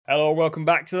Hello, welcome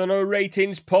back to the No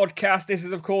Ratings podcast. This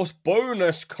is, of course,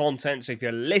 bonus content. So if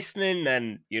you're listening,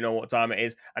 then you know what time it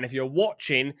is. And if you're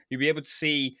watching, you'll be able to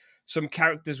see some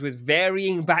characters with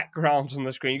varying backgrounds on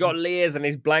the screen. You got Lyes and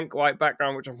his blank white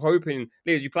background, which I'm hoping,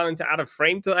 Lyes, you planning to add a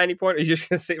frame to at any point, or are you just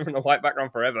going to sit in a white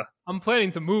background forever? I'm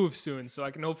planning to move soon, so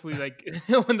I can hopefully,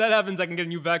 when that happens, I can get a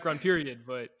new background, period.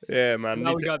 But yeah, man.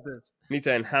 now we got this. Need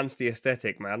to enhance the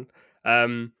aesthetic, man.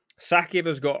 Saquib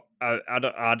has got,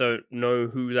 I don't know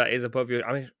who that is above you.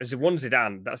 I mean, is it one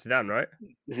Zidane? That's Zidane, right?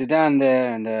 Zidane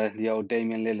there and the old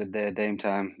Damian Lillard there, Dame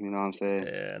time. You know what I'm saying?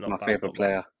 Yeah, My favourite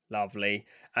player. Lovely.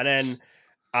 And then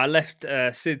I left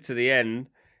Sid to the end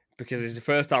because it's the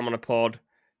first time on a pod.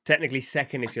 Technically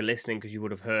second if you're listening because you would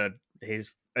have heard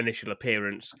his initial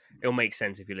appearance. It'll make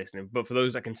sense if you're listening. But for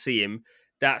those that can see him,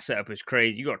 that setup is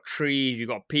crazy. You got trees, you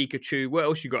got Pikachu. What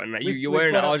else you got in that? You're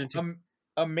wearing that Argentina.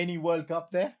 A mini World Cup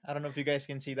there. I don't know if you guys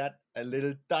can see that. A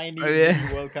little tiny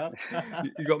mini World Cup.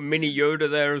 You got mini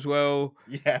Yoda there as well.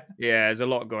 Yeah. Yeah, there's a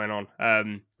lot going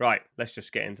on. Right, let's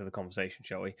just get into the conversation,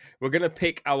 shall we? We're going to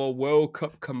pick our World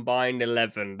Cup combined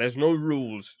 11. There's no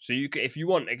rules. So you can, if you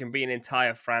want, it can be an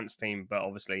entire France team. But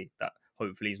obviously, that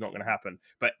hopefully is not going to happen.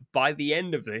 But by the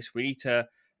end of this, we need to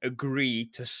agree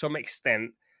to some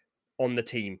extent on the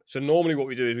team. So normally what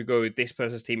we do is we go, this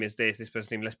person's team is this person's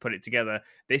team, let's put it together.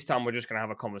 This time we're just going to have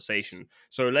a conversation.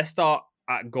 So let's start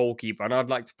at goalkeeper, and I'd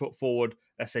like to put forward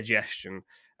a suggestion.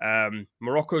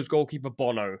 Morocco's goalkeeper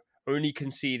Bono only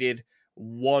conceded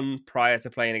one prior to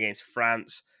playing against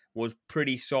France, was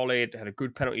pretty solid, had a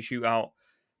good penalty shootout.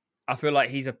 I feel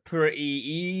like he's a pretty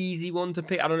easy one to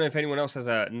pick. I don't know if anyone else has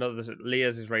another.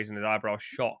 Lyes is raising his eyebrow.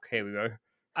 Shock. Here we go.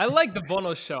 I like the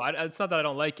Bono show. It's not that I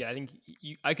don't like it. I think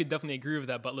I could definitely agree with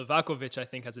that. But Livakovic, I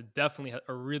think, has definitely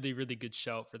a really, really good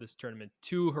shout for this tournament.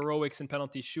 2 heroics and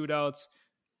penalty shootouts.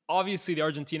 Obviously, the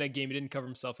Argentina game, he didn't cover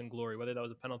himself in glory. Whether that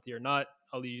was a penalty or not,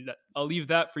 I'll leave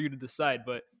that for you to decide.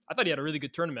 But I thought he had a really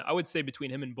good tournament. I would say between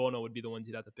him and Bono would be the ones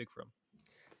you'd have to pick from.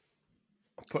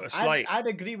 I'd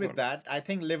agree with that. I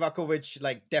think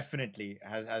Livakovic definitely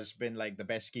has been the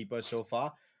best keeper so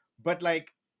far. But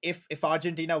if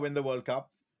Argentina win the World Cup,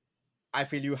 I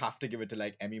feel you have to give it to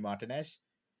Emi Martinez,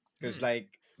 because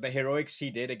the heroics he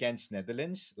did against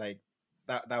Netherlands,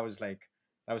 that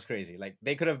was crazy.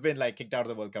 They could have been kicked out of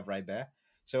the World Cup right there.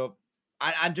 So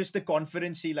and just the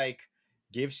confidence he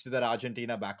gives to that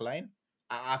Argentina backline,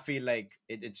 I feel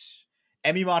it's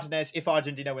Emi Martinez. If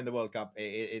Argentina win the World Cup,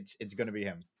 it's going to be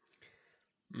him.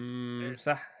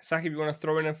 Saquib, you want to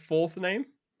throw in a fourth name?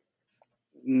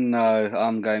 No,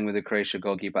 I'm going with the Croatia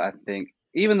goalkeeper. I think,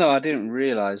 even though I didn't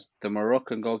realize the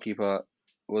Moroccan goalkeeper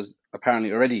was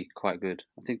apparently already quite good.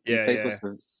 I think he played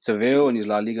for Seville and he's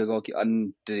La Liga goalkeeper. I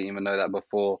didn't even know that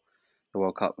before the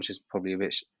World Cup, which is probably a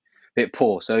bit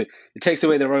poor. So it takes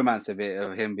away the romance a bit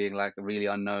of him being really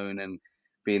unknown and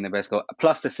being the best goal.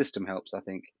 Plus the system helps. I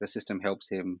think the system helps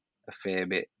him a fair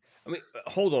bit. I mean,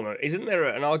 hold on. Isn't there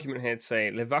an argument here to say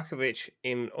Livakovic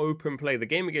in open play, the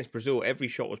game against Brazil, every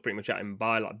shot was pretty much at him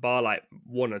bar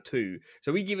 1 or 2.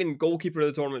 So we giving goalkeeper of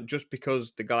the tournament just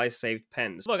because the guy saved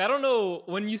pens? Look, I don't know,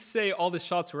 when you say all the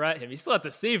shots were at him, you still have to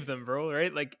save them, bro,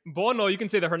 right? Bono, you can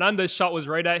say the Hernandez shot was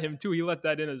right at him too. He let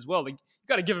that in as well. You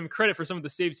got to give him credit for some of the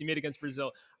saves he made against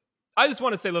Brazil. I just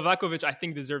want to say Livakovic, I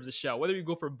think, deserves a shout. Whether you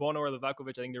go for Bono or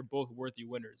Livakovic, I think they're both worthy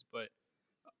winners. But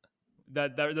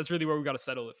that's really where we got to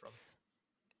settle it from.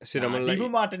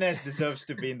 Dibu Martinez deserves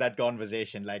to be in that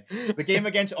conversation. The game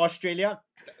against Australia,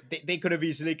 they could have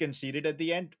easily conceded at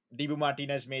the end. Dibu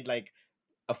Martinez made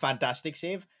a fantastic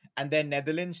save. And then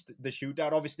Netherlands, the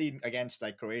shootout, obviously against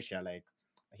Croatia,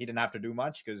 he didn't have to do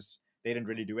much because they didn't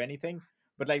really do anything.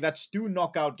 But that's 2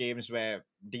 knockout games where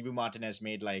Dibu Martinez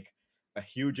made a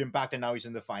huge impact, and now he's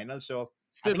in the final. So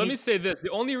Sid, let me say this. The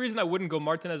only reason I wouldn't go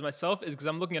Martinez myself is because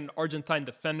I'm looking at an Argentine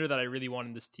defender that I really want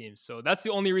in this team. So that's the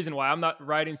only reason why I'm not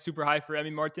riding super high for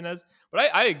Emi Martinez. But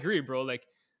I agree, bro.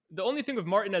 The only thing with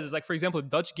Martinez is, for example, the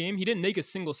Dutch game, he didn't make a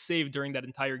single save during that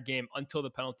entire game until the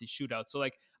penalty shootout. So,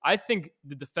 I think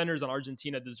the defenders on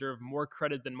Argentina deserve more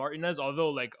credit than Martinez,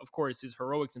 although, of course, his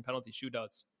heroics and penalty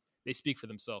shootouts, they speak for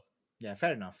themselves. Yeah,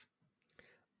 fair enough.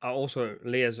 Also,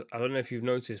 Lyes, I don't know if you've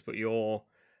noticed, but your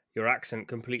accent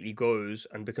completely goes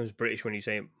and becomes British when you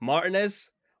say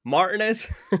Martinez. Do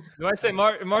I say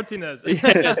Martinez?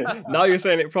 Now you're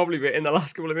saying it probably, but in the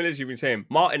last couple of minutes you've been saying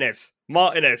Martinez.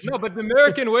 No, but the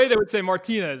American way they would say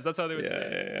Martinez. That's how they would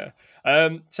say. Yeah.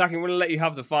 Saquib, I'm going to let you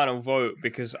have the final vote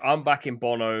because I'm backing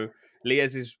Bono.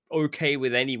 Lyes is okay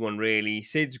with anyone really.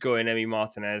 Sid's going Emi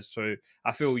Martinez, so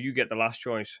I feel you get the last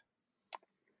choice.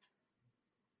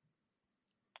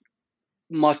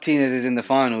 Martinez is in the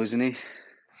final, isn't he?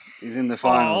 He's in the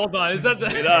final. Oh, hold on. Is that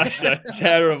That's a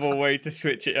terrible way to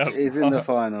switch it up. He's in the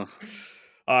final.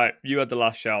 All right, you had the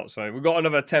last shout. So we've got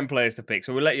another 10 players to pick.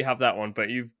 So we'll let you have that one, but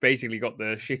you've basically got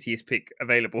the shittiest pick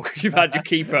available because you've had your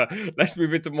keeper. Let's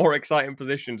move into more exciting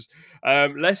positions.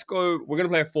 Let's go. We're going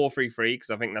to play a 4-3-3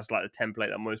 because I think that's like the template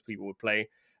that most people would play.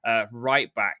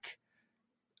 Right back.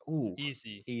 Ooh.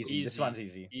 Easy. This one's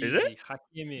easy. Is it?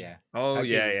 Hakimi. Yeah. Oh,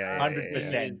 Hakimi, yeah.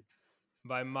 100%.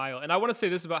 By mile. And I want to say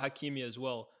this about Hakimi as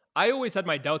well. I always had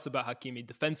my doubts about Hakimi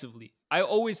defensively. I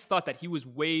always thought that he was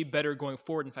way better going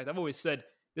forward. In fact, I've always said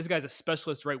this guy's a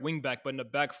specialist right wing back, but in the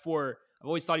back four, I've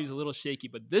always thought he was a little shaky.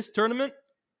 But this tournament,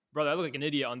 brother, I look like an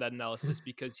idiot on that analysis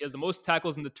because he has the most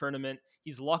tackles in the tournament.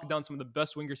 He's locked down some of the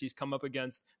best wingers he's come up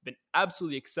against. Been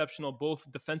absolutely exceptional, both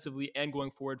defensively and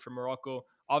going forward for Morocco.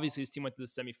 Obviously, his team went to the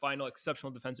semifinal.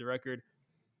 Exceptional defensive record.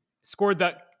 Scored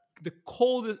the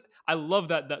coldest. I love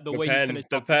that the way he finished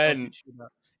the off pen.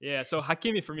 Yeah, so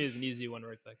Hakimi for me is an easy one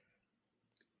right back.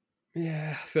 Yeah,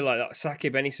 I feel like that.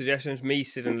 Saquib, any suggestions? Me,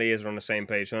 Sid, and Lyes are on the same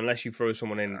page. So unless you throw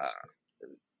someone in,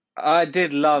 I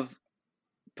did love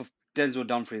Denzel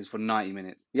Dumfries for 90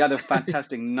 minutes. He had a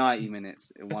fantastic 90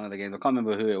 minutes in one of the games. I can't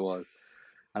remember who it was.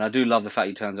 And I do love the fact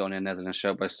he turns it on in a Netherlands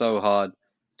shirt, but it's so hard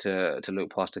to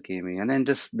look past Hakimi. And then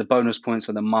just the bonus points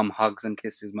for the mum hugs and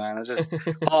kisses, man. It's just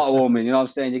heartwarming. You know what I'm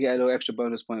saying? You get a little extra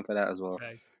bonus point for that as well.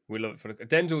 Right. We love it for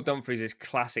Denzel Dumfries is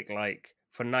classic. Like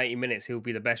for 90 minutes, he'll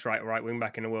be the best right wing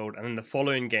back in the world. And then the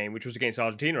following game, which was against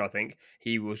Argentina, I think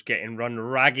he was getting run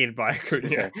ragged by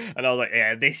Acuna. And I was like,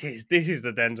 yeah, this is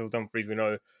the Denzel Dumfries we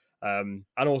know. And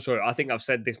also, I think I've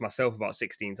said this myself about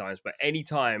 16 times, but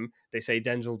anytime they say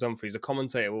Denzel Dumfries, the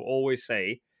commentator will always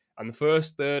say, and the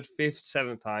first, third, fifth,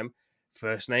 seventh time,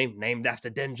 first name named after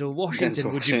Denzel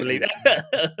Washington. Would you believe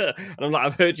that? And I'm like,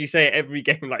 I've heard you say it every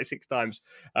game like 6 times.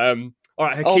 All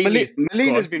right, Hakimi.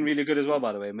 Molina's been really good as well,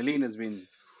 by the way. Molina's been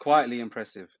quietly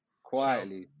impressive.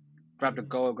 Quietly. Grabbed a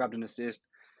goal, grabbed an assist.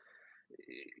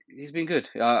 He's been good.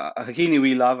 Hakimi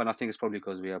we love, and I think it's probably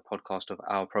because we are a podcast of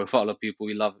our profile of people.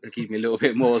 We love Hakimi a little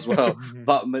bit more as well.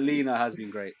 But Molina has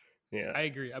been great. Yeah, I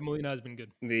agree. Molina has been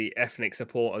good. The ethnic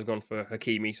support has gone for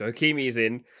Hakimi. So Hakimi is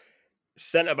in.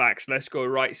 Centre backs. Let's go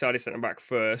right-sided centre back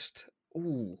first.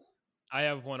 Ooh. I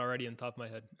have one already on top of my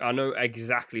head. I know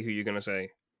exactly who you're going to say.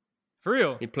 For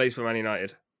real? He plays for Man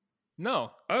United.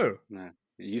 No. Oh. No.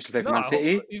 He used to play for Man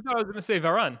City. You thought I was going to say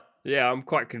Varane. Yeah, I'm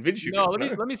quite convinced you. No,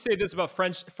 let me say this about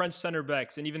French center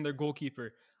backs and even their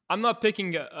goalkeeper. I'm not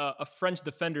picking a French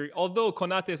defender. Although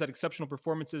Konate has had exceptional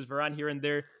performances, Varane here and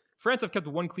there. France have kept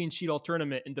one clean sheet all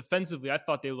tournament, and defensively, I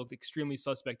thought they looked extremely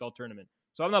suspect all tournament.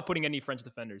 So I'm not putting any French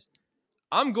defenders.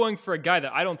 I'm going for a guy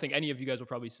that I don't think any of you guys will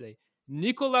probably say.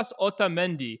 Nicolas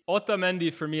Otamendi.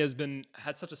 Otamendi for me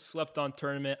had such a slept-on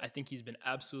tournament. I think he's been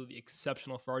absolutely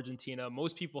exceptional for Argentina.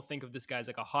 Most people think of this guy as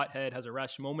like a hothead, has a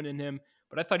rash moment in him,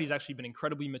 but I thought he's actually been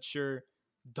incredibly mature,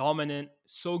 dominant,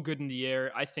 so good in the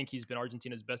air. I think he's been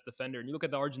Argentina's best defender. And you look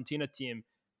at the Argentina team,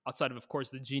 outside of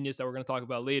course, the genius that we're going to talk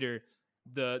about later,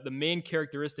 the main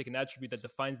characteristic and attribute that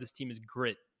defines this team is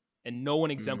grit. And no one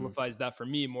exemplifies that for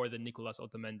me more than Nicolas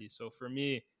Otamendi. So for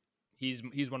me, he's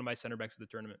one of my center backs of the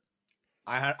tournament.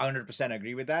 I 100%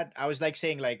 agree with that. I was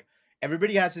saying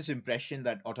everybody has this impression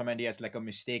that Otamendi has a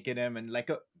mistake in him and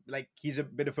he's a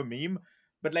bit of a meme.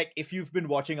 But if you've been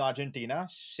watching Argentina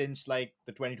since the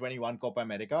 2021 Copa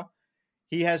America,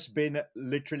 he has been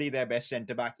literally their best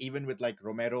center back, even with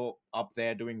Romero up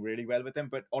there doing really well with him.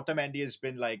 But Otamendi has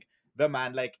been the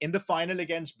man. In the final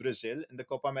against Brazil in the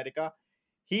Copa America,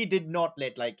 he did not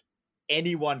let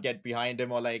anyone get behind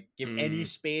him or give any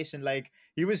space, and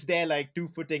he was there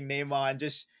 2-footing Neymar and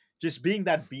just being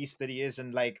that beast that he is.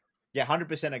 And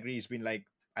 100% agree. He's been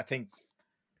I think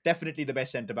definitely the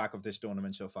best centre back of this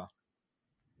tournament so far.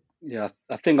 Yeah,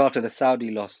 I think after the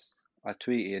Saudi loss, I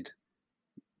tweeted,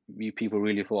 you people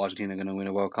really thought Argentina were going to win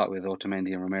a World Cup with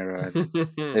Otamendi and Romero.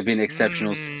 They've been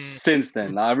exceptional since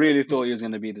then. I really thought he was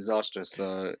going to be disastrous.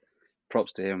 So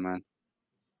props to him, man.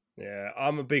 Yeah,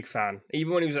 I'm a big fan.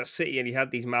 Even when he was at City and he had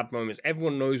these mad moments,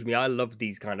 everyone knows me. I love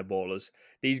these kind of ballers.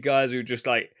 These guys who just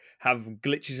have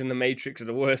glitches in the matrix at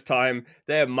the worst time.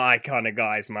 They're my kind of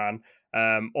guys, man.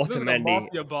 Otamendi, a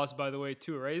mafia boss, by the way,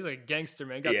 too, right? He's a gangster,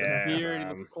 man. Got the beard, he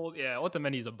looks cold. Yeah,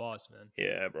 Otamendi's a boss, man.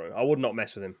 Yeah, bro. I would not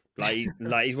mess with him.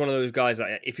 He's one of those guys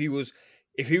that if he was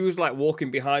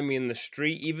walking behind me in the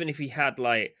street, even if he had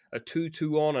a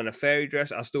tutu on and a fairy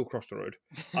dress, I'd still cross the road.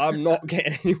 I'm not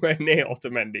getting anywhere near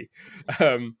Otamendi.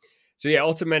 So yeah,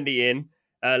 Otamendi in.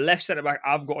 Left centre back,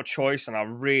 I've got a choice and I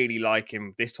really like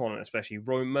him this tournament, especially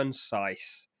Romain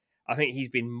Saiss. I think he's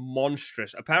been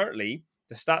monstrous. Apparently,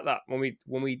 the stat that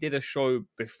when we did a show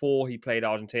before he played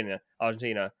Argentina,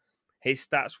 his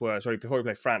stats were, sorry, before he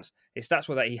played France, his stats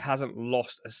were that he hasn't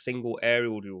lost a single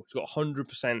aerial duel. He's got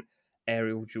 100%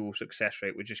 aerial duel success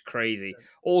rate, which is crazy.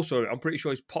 Also, I'm pretty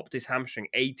sure he's popped his hamstring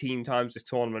 18 times this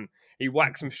tournament. He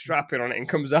whacks some strapping on it and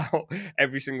comes out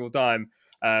every single time.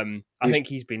 I think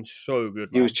he's been so good.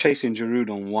 He was chasing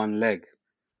Giroud on one leg,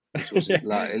 which was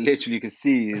like literally you could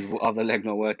see his other leg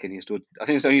not working. He stood. I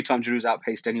think it's the only time Giroud's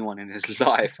outpaced anyone in his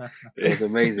life. It was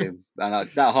amazing, and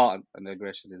that heart and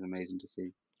aggression is amazing to see.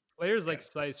 Players like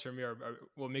Lyes for me are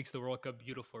what makes the World Cup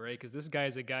beautiful, right? Because this guy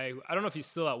is a guy who, I don't know if he's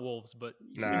still at Wolves, but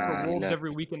you see him for Wolves every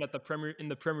weekend at the Premier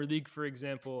League, for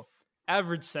example.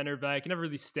 Average center back, he never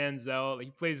really stands out. Like,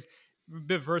 he plays a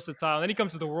bit versatile. And then he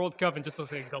comes to the World Cup and just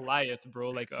looks like a Goliath,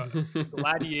 bro, like a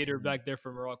gladiator back there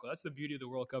for Morocco. That's the beauty of the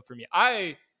World Cup for me.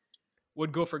 I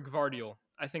would go for Gvardiol.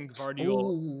 I think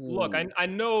Gvardiol. Look, I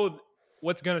know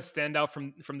what's gonna stand out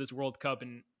from this World Cup,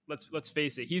 and let's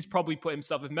face it, he's probably put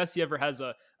himself. If Messi ever has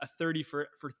a 30 for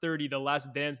 30, the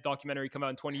Last Dance documentary come out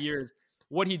in 20 years,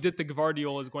 what he did to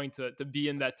Gvardiol is going to be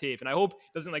in that tape. And I hope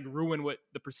it doesn't like ruin what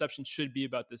the perception should be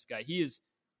about this guy. He is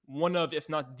one of, if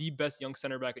not the best young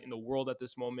center back in the world at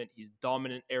this moment. He's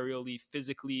dominant aerially,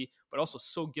 physically, but also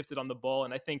so gifted on the ball.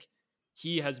 And I think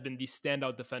he has been the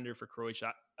standout defender for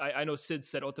Croatia. I know Sid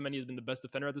said Otamendi has been the best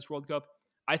defender at this World Cup.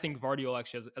 I think Gvardiol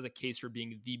actually has a case for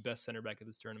being the best center back at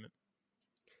this tournament.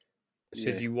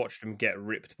 Sid, you watched him get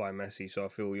ripped by Messi, so I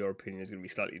feel your opinion is going to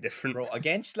be slightly different. Bro,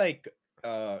 against like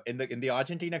in the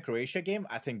Argentina-Croatia game,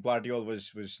 I think Gvardiol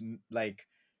was like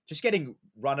just getting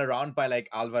run around by like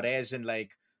Alvarez and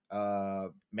like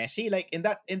Messi. Like in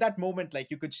that moment,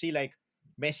 like you could see like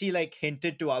Messi like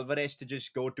hinted to Alvarez to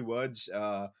just go towards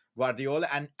Gvardiol,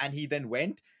 and he then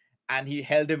went and he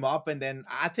held him up, and then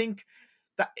I think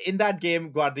that in that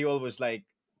game Gvardiol was like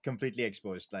completely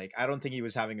exposed. Like I don't think he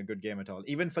was having a good game at all.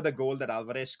 Even for the goal that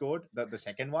Alvarez scored, the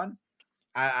second one,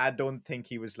 I don't think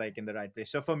he was like in the right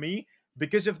place. So for me,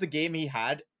 because of the game he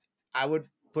had, I would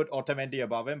put Otamendi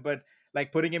above him. But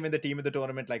like putting him in the team of the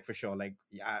tournament, like for sure, like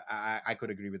I could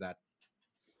agree with that.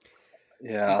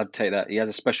 Yeah, I'd take that. He has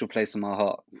a special place in my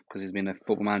heart because he's been a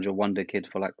Football Manager wonder kid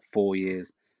for like 4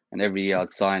 years. And every year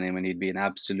I'd sign him and he'd be an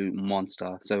absolute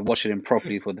monster. So watching him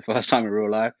properly for the first time in real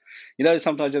life,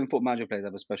 sometimes when Football Manager players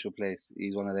have a special place.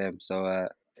 He's one of them. So I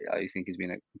think he's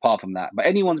been apart from that. But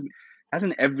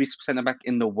hasn't every centre back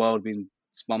in the world been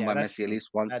spun by Messi at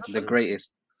least once? The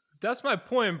greatest. That's my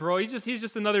point, bro. He's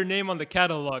just another name on the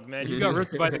catalog, man. You got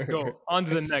ripped by the GOAT. On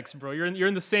to the next, bro. You're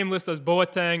in the same list as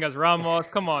Boateng, as Ramos.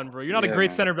 Come on, bro. You're not a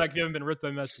great center back if you haven't been ripped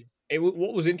by Messi.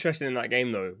 What was interesting in that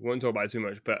game, though, we won't talk about it too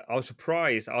much, but I was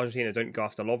surprised Argentina don't go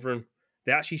after Lovren.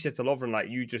 They actually said to Lovren, like,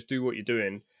 you just do what you're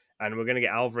doing, and we're going to get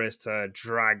Alvarez to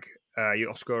drag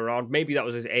Josko around. Maybe that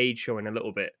was his age showing a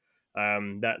little bit,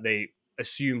 that they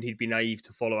assumed he'd be naive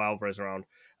to follow Alvarez around.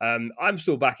 I'm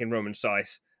still backing Roman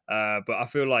Saiz. But I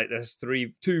feel like there's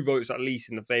 2 votes at least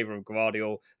in the favour of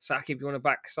Gvardiol. Saquib, you want to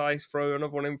back Saiz? Throw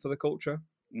another one in for the culture?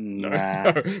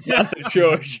 Nah. No. That's a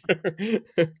George.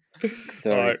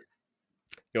 Sorry. All right.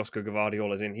 Josko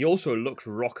Gvardiol is in. He also looks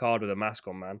rock hard with a mask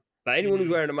on, man. Like anyone who's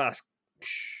wearing a mask.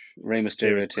 Rey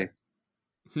Mysterio too.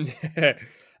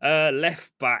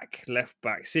 Left back.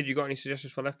 Sid, you got any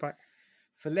suggestions for left back?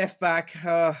 For left back,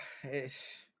 I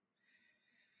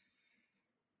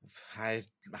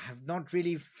have not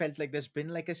really felt like there's been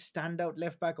like a standout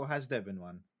left back, or has there been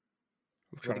one?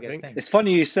 I'm trying to think. It's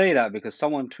funny you say that because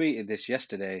someone tweeted this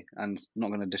yesterday, and it's not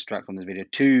going to distract from this video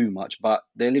too much, but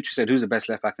they literally said, who's the best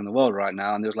left back in the world right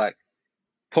now? And there was like,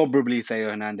 probably Theo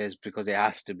Hernandez, because it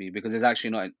has to be, because there's actually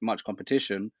not much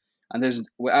competition, and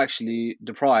we're actually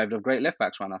deprived of great left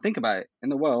backs right now. Think about it. In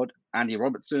the world, Andy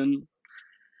Robertson,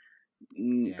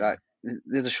 like,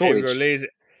 there's a shortage.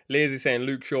 Lyes is saying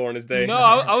Luke Shaw on his day. No,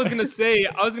 I was gonna say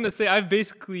I've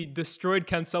basically destroyed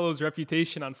Cancelo's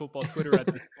reputation on football Twitter at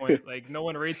this point. Like no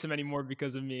one rates him anymore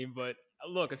because of me. But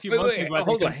look, a few months ago,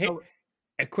 hold on.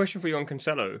 A question for you on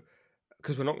Cancelo,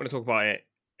 because we're not going to talk about it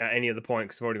at any other point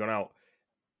because it's already gone out.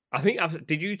 I think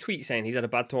did you tweet saying he's had a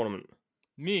bad tournament?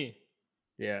 Me?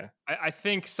 Yeah. I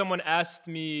think someone asked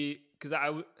me because I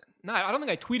don't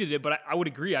think I tweeted it, but I would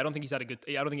agree. I don't think he had a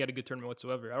good tournament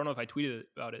whatsoever. I don't know if I tweeted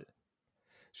about it.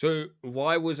 So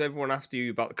why was everyone after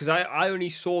you about? Because I only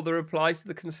saw the replies to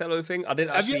the Cancelo thing. I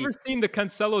didn't. Have you ever seen the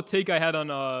Cancelo take I had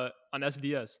on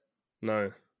SDS?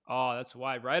 No. Oh, that's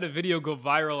why. Right? I had a video go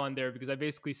viral on there because I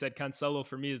basically said Cancelo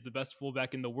for me is the best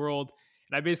fullback in the world,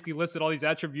 and I basically listed all these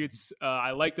attributes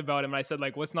I liked about him. And I said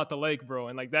like, what's not to like, bro?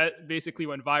 And like that basically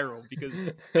went viral because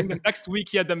the next week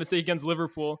he had that mistake against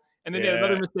Liverpool, And then he had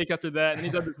another mistake after that. And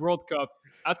he's at this World Cup.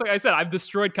 That's like I said, I've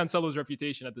destroyed Cancelo's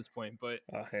reputation at this point. But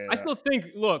I still think,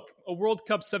 look, a World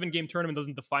Cup 7-game tournament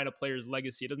doesn't define a player's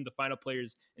legacy. It doesn't define a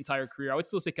player's entire career. I would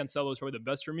still say Cancelo is probably the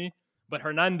best for me. But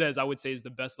Hernandez, I would say, is the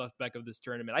best left back of this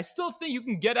tournament. I still think you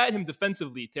can get at him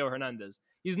defensively, Theo Hernandez.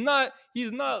 He's not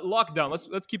locked down.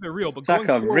 Let's keep it real. But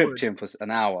Saka ripped him for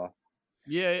an hour.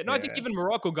 Yeah, no, I think even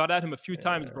Morocco got at him a few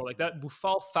times, bro. Like that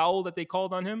Boufal foul that they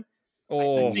called on him.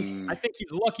 I think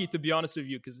he's lucky, to be honest with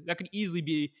you, because that could easily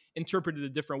be interpreted a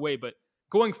different way. But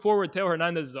going forward, Theo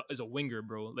Hernandez is a winger,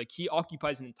 bro. Like he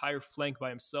occupies an entire flank by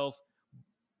himself.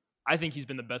 I think he's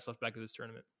been the best left back of this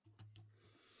tournament.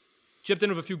 Chipped in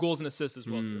with a few goals and assists as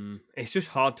well. Too. It's just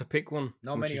hard to pick one.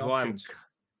 Not many options.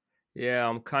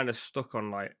 I'm kind of stuck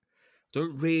on like,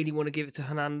 don't really want to give it to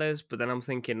Hernandez, but then I'm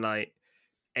thinking like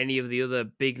any of the other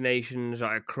big nations,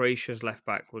 like Croatia's left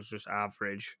back was just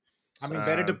average. I mean,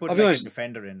 better to put like a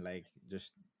defender in, like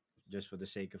just for the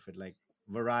sake of it, like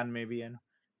Varane maybe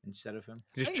instead of him.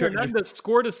 Hernandez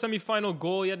scored a semi-final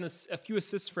goal. He had a few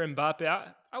assists for Mbappe.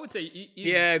 I would say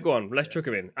go on. Let's chuck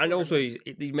him in. And also, he's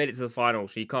made it to the final,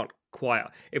 so you can't quite.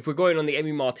 If we're going on the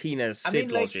Emi Martinez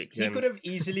logic, he could have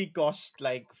easily cost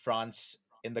like France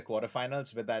in the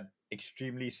quarterfinals with that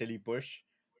extremely silly push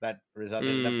that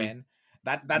resulted in a pen.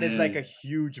 That is like a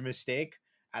huge mistake.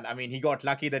 And I mean, he got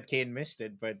lucky that Kane missed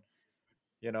it, but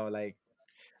like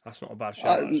that's not a bad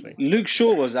shot. Actually, Luke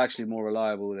Shaw was actually more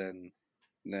reliable than.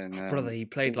 Brother, he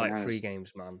played like 3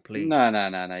 games, man. Please.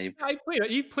 No.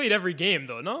 He played every game,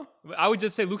 though. No, I would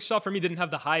just say Luke Shaw for me didn't have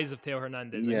the highs of Theo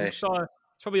Hernandez. Yeah. Luke Shaw is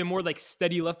probably a more like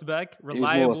steady left back,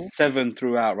 reliable. He was more 7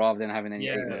 throughout rather than having any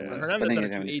 8 moments. Hernandez had a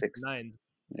few 8s, 9s.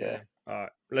 Yeah. All right,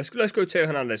 let's go Theo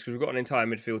Hernandez because we've got an entire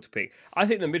midfield to pick. I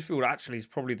think the midfield actually is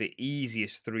probably the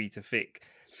easiest 3 to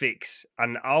fix,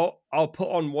 and I'll put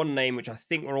on one name which I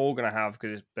think we're all going to have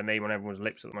because it's the name on everyone's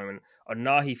lips at the moment.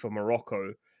 Onahi for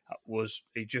Morocco.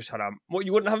 He just had what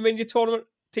you wouldn't have him in your team of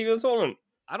the tournament?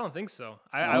 I don't think so.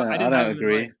 I don't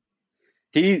agree.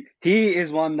 He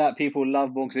is one that people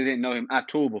love more because they didn't know him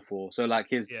at all before. So like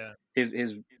his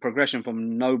progression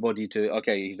from nobody to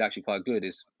okay, he's actually quite good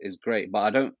is great. But I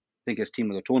don't think it's team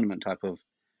of the tournament type of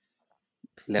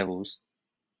levels.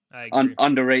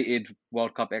 Underrated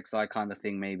World Cup XI kind of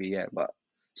thing, maybe, But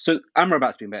so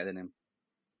Amrabat's been better than him.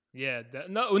 Yeah,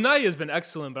 Unai has been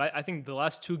excellent, but I think the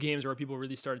last 2 games where people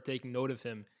really started taking note of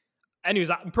him.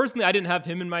 Anyways, personally, I didn't have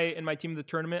him in my team of the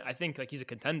tournament. I think like he's a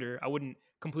contender. I wouldn't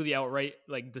completely outright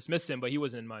like dismiss him, but he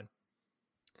wasn't in mine.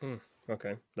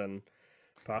 Okay, then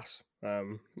pass.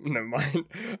 Never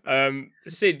mind.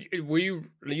 Sid, were you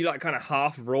like kind of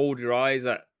half rolled your eyes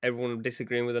at everyone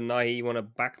disagreeing with Unai? You want to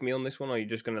back me on this one, or are you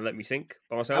just going to let me sink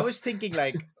by myself? I was thinking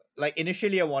like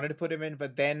initially I wanted to put him in,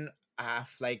 but then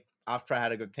after I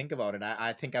had a good think about it,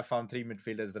 I think I found 3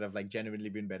 midfielders that have like genuinely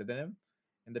been better than him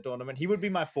in the tournament. He would be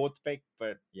my 4th pick,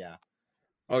 but yeah.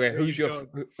 Okay, who's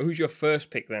your first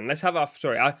pick then? Let's have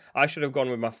I should have gone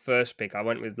with my first pick. I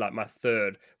went with like my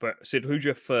 3rd. But Sid, who's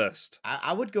your first?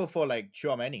 I would go for like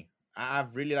Tchouaméni.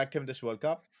 I've really liked him this World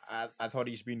Cup. I thought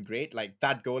he's been great. Like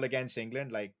that goal against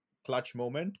England, like clutch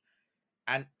moment.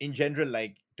 And in general,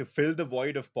 like to fill the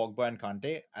void of Pogba and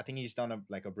Kante, I think he's done a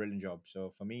brilliant job.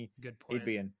 So for me, good point. He'd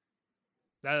be in.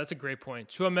 That's a great point.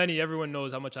 Tchouaméni, everyone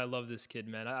knows how much I love this kid,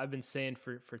 man. I've been saying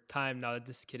for time now that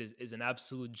this kid is an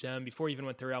absolute gem. Before he even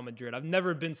went to Real Madrid, I've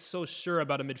never been so sure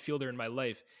about a midfielder in my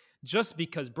life. Just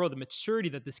because, bro, the maturity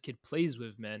that this kid plays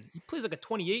with, man. He plays like a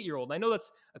 28-year-old. I know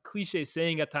that's a cliche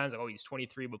saying at times, like, oh, he's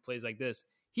 23 but plays like this.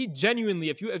 He genuinely,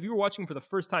 if you were watching for the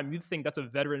first time, you'd think that's a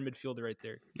veteran midfielder right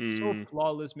there. So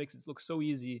flawless, makes it look so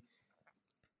easy.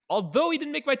 Although he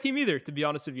didn't make my team either, to be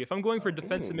honest with you. If I'm going for a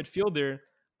defensive midfielder,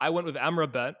 I went with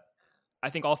Amrabat. I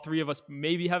think all 3 of us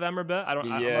maybe have Amrabat. I'm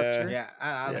not sure. Yeah.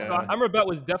 So Amrabat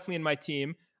was definitely in my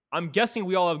team. I'm guessing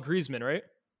we all have Griezmann, right?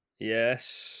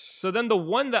 Yes. So then the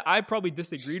one that I probably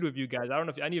disagreed with you guys, I don't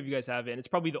know if any of you guys have it, and it's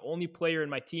probably the only player in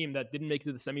my team that didn't make it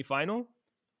to the semifinal.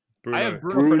 Bruno. I have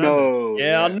Bruno.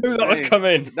 Yeah, I knew that was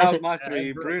coming. That was my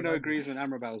 3. Bruno, Griezmann,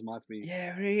 Amrabat was my 3.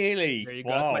 Yeah, really? There you go.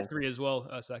 That's my 3 as well,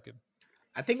 Saquib.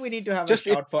 I think we need to have a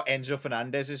shout for Enzo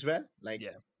Fernandez as well. Like,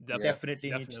 definitely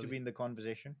needs to be in the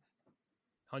conversation.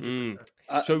 100%.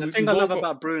 So the thing I love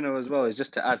about Bruno as well is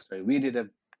just to add, sorry, we did a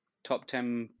top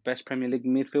 10 best Premier League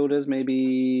midfielders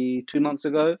maybe 2 months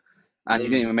ago, and he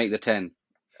didn't even make the 10.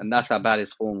 And that's how bad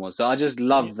his form was. So I just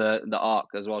love the arc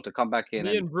as well to come back in.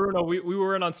 Me and Bruno, we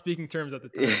weren't on speaking terms at the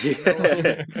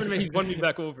time. He's won me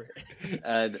back over.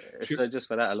 And so just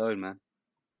for that alone, man.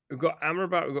 We've got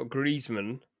Amrabat, we've got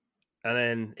Griezmann, and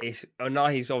then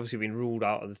Onahi's obviously been ruled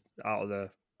out of the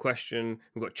question.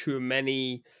 We've got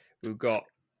Tchouaméni, we've got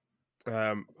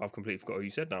I've completely forgot who you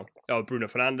said now. Oh, Bruno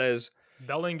Fernandes.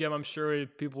 Bellingham, I'm sure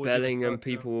people would Bellingham,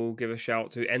 people will give a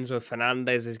shout to. Enzo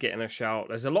Fernandez is getting a shout.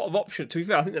 There's a lot of options. To be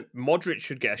fair, I think that Modric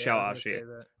should get a shout, actually.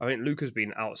 I think Luka's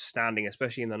been outstanding,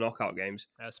 especially in the knockout games.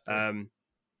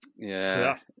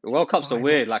 Yeah. World Cups are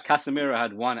weird. Like, Casemiro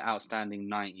had one outstanding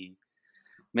 90.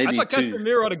 Maybe I thought two.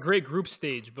 Casemiro had a great group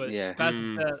stage, but past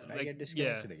that, I get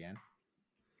disconnected again.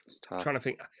 I'm trying to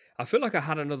think. I feel like I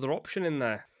had another option in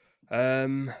there. All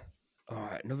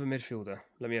right, another midfielder.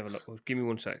 Let me have a look. Give me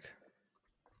 1 sec.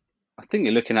 I think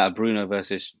you're looking at a Bruno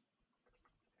versus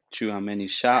Tchouaméni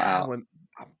shout out.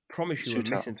 I promise you,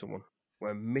 we're missing someone.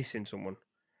 We're missing someone.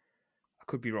 I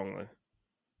could be wrong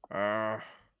though.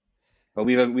 But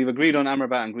we've agreed on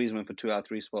Amrabat and Griezmann for 2 out of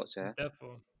 3 spots. Yeah.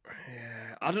 Definitely.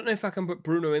 Yeah, I don't know if I can put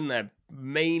Bruno in there,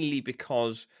 mainly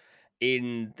because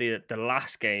in the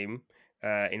last game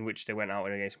in which they went out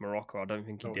against Morocco, I don't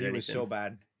think he did anything. He was so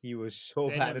bad. He was so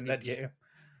bad in that game.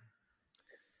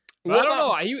 But I don't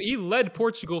know. He led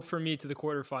Portugal for me to the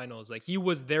quarterfinals. Like, he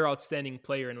was their outstanding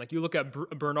player. And like, you look at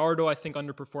Bernardo, I think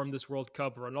underperformed this World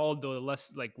Cup. Ronaldo,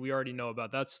 less, like, we already know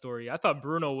about that story. I thought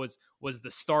Bruno was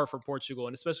the star for Portugal,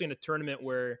 and especially in a tournament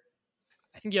where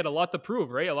I think he had a lot to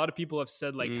prove, right? A lot of people have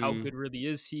said, like, how good really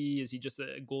is he? Is he just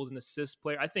a goals and assists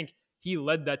player? I think he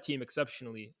led that team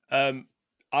exceptionally.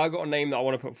 I got a name that I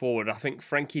want to put forward. I think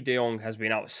Frankie de Jong has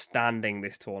been outstanding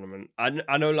this tournament.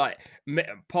 I know, like,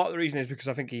 part of the reason is because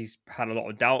I think he's had a lot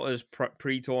of doubters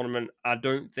pre-tournament. I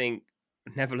don't think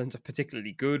Netherlands are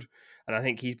particularly good, and I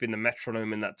think he's been the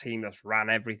metronome in that team that's ran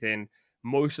everything.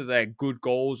 Most of their good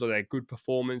goals or their good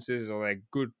performances or their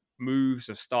good moves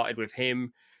have started with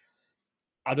him.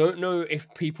 I don't know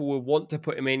if people will want to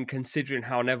put him in, considering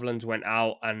how Netherlands went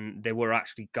out and they were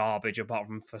actually garbage apart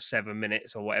from for 7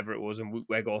 minutes or whatever it was, and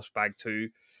Weghorst bagged 2.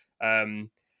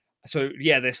 So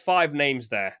yeah, there's 5 names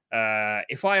there.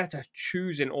 If I had to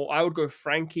choose in all, I would go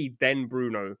Frankie, then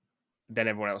Bruno, then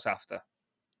everyone else after.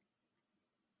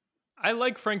 I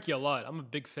like Frankie a lot. I'm a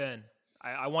big fan.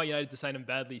 I want United to sign him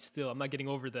badly still. I'm not getting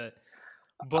over that.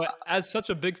 But as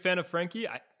such a big fan of Frankie,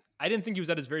 I didn't think he was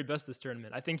at his very best this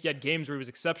tournament. I think he had games where he was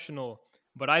exceptional,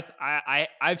 but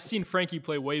I've seen Frankie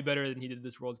play way better than he did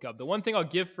this World Cup. The one thing I'll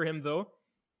give for him, though,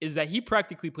 is that he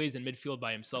practically plays in midfield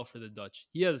by himself for the Dutch.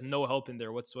 He has no help in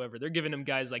there whatsoever. They're giving him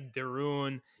guys like De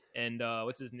Roon and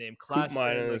what's his name?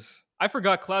 Klaassen. Like, I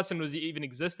forgot Klaassen even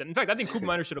existed. In fact, I think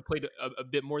Koopmeiners should have played a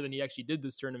bit more than he actually did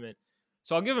this tournament.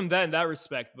 So I'll give him that in that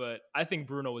respect, but I think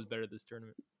Bruno was better this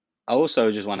tournament. I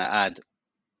also just want to add,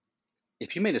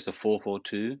 if you made this a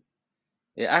 4-4-2,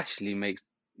 it actually makes,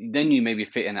 then you maybe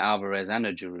fit in Alvarez and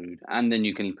a Giroud, and then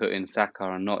you can put in Saka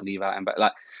and not leave out. But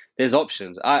like, there's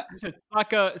options. You said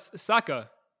Saka.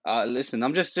 Listen,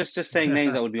 I'm just saying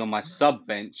names that would be on my sub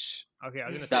bench. Okay, I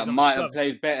was gonna say that might have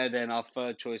played better than our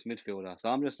third choice midfielder. So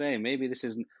I'm just saying maybe this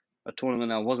is a tournament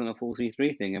that wasn't a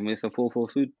 4-3-3 thing. I mean, it's a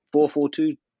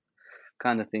 4-4-2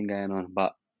 kind of thing going on,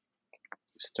 but.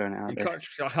 Just throwing it out there.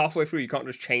 Can't, halfway through, you can't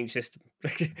just change system.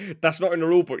 That's not in the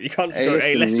rule book. You can't just go,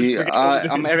 listen, let's just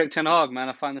I'm Eric Ten Hag, man.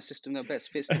 I find the system that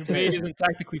best fits the players. Isn't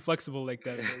tactically flexible like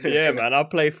that. Yeah, man. I'll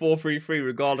play 4-3-3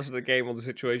 regardless of the game or the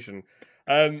situation.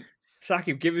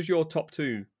 Saquib, give us your top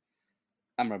 2.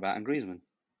 Amrabat and Griezmann.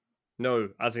 No,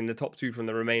 as in the top 2 from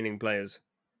the remaining players.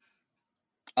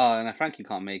 Oh, and Frankie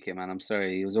can't make it, man. I'm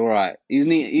sorry. He was all right. He was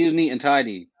neat and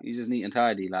tidy. He's just neat and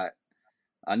tidy. Like,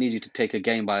 I need you to take a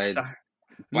game by...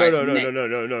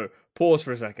 No. Pause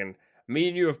for a second. Me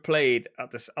and you have played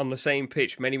on the same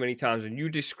pitch many times, and you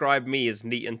describe me as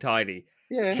neat and tidy.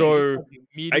 Yeah. So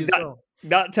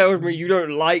that tells me you don't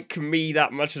like me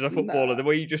that much as a footballer. The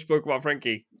way you just spoke about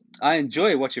Frankie. I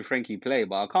enjoy watching Frankie play,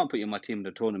 but I can't put you in my team in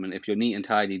the tournament if you're neat and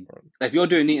tidy. If you're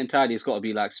doing neat and tidy, it's got to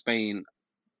be like Spain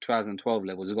 2012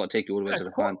 levels. It's got to take you all the way to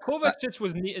the final. Kovacic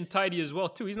was neat and tidy as well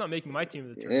too. He's not making my team in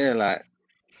the tournament. Yeah, like.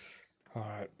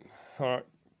 All right.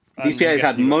 These players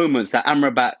had moments that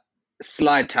Amrabat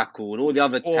slide tackled, all the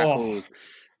other tackles,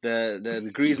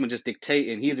 the Griezmann just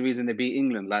dictating. He's the reason they beat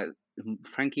England. Like,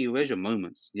 Frankie, where's your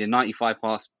moments? Your 95%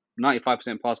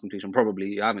 pass completion,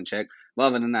 probably. I haven't checked. But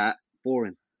other than that,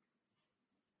 boring.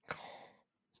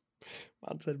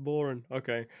 Man said boring.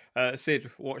 Okay.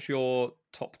 Sid, what's your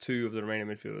top 2 of the remaining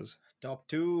midfielders? Top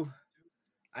 2?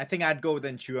 I think I'd go with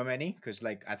Tchouaméni, because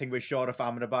like I think we're short of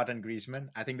Amrabat and Griezmann.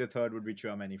 I think the third would be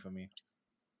Tchouaméni for me.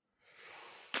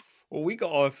 Well, we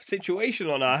got a situation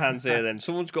on our hands here. Then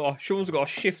someone's got to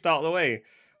shift out of the way.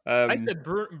 I said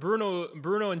Bruno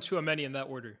and Tchouaméni in that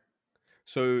order.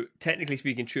 So technically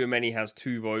speaking, Tchouaméni has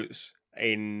 2 votes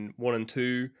in 1 and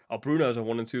 2. Bruno's a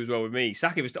 1 and 2 as well with me.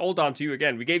 Saquib, it's all down to you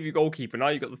again. We gave you goalkeeper. Now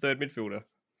you got the third midfielder.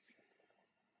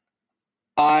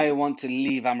 I want to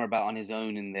leave Amrabat on his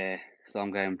own in there, so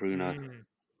I'm going Bruno.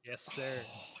 Yes, sir.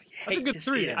 Oh, That's a good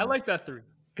 3. I like that 3.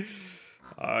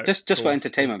 Right, just cool. for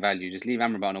entertainment value, just leave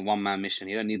Amrabat on a one-man mission.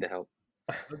 You don't need the help.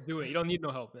 Let's do it. You don't need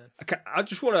no help, man. Okay, I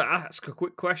just want to ask a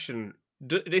quick question.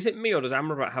 Is it me or does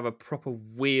Amrabat have a proper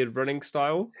weird running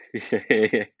style?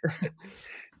 I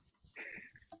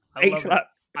love it.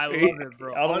 I love it,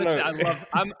 bro. Honestly,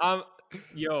 I love.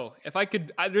 Yo, if I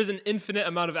could, there's an infinite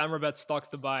amount of Amrabat stocks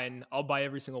to buy, and I'll buy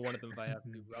every single one of them if I have to.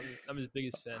 Bro. I'm his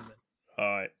biggest fan, man. All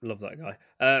right, love that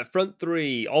guy. Front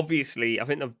 3, obviously, I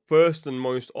think the first and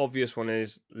most obvious one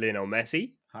is Lionel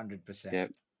Messi. 100%.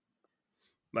 Yep.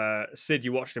 Sid,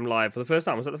 you watched him live for the first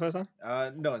time. Was that the first time?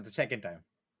 No, the second time.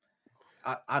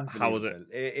 Unbelievable. How was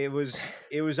it?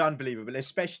 It was unbelievable,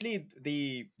 especially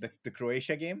the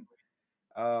Croatia game.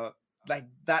 Like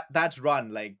that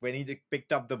run, like when he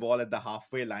picked up the ball at the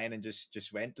halfway line and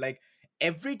just went, like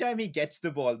every time he gets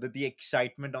the ball, the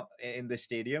excitement in the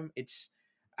stadium,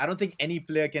 I don't think any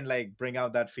player can like bring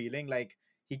out that feeling. Like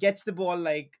he gets the ball,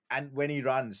 like, and when he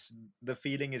runs, the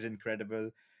feeling is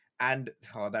incredible. And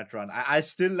that run, I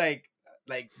still like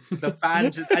the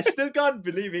fans. I still can't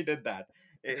believe he did that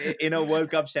in a World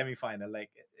Cup semi-final.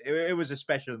 Like it was a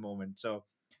special moment. So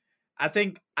I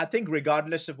think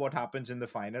regardless of what happens in the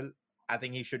final, I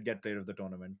think he should get player of the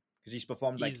tournament because he's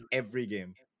performed like every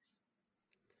game.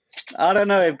 I don't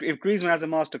know if Griezmann has a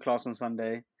masterclass on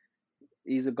Sunday.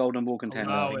 He's a golden ball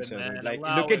contender. I think so, dude. Like,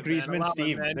 look at Griezmann's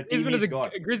team. The team he's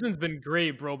got. Griezmann's been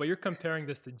great, bro, but you're comparing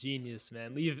this to genius,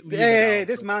 man. Leave Hey,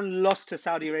 this man lost to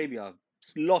Saudi Arabia.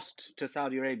 Lost to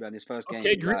Saudi Arabia in his first game.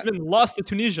 Okay, Griezmann lost to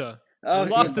Tunisia.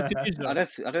 Lost to Tunisia.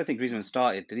 I don't think Griezmann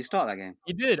started. Did he start that game?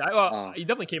 He did. He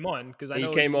definitely came on because he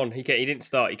came on. He didn't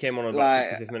start. He came on about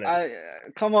 65 minutes.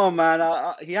 Come on,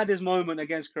 man. He had his moment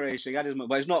against Croatia. He had his moment,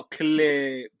 but it's not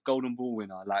clear golden ball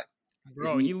winner. Like,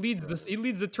 bro, he leads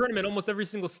the tournament almost every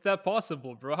single step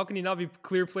possible, bro. How can he not be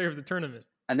clear player of the tournament?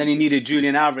 And then he needed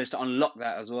Julian Alvarez to unlock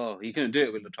that as well. He couldn't do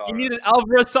it with Lautaro. He needed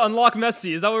Alvarez to unlock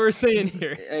Messi. Is that what we're saying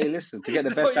here? Hey, listen, to get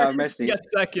the best out of Messi. Get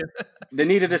second. They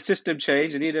needed a system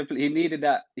change. He needed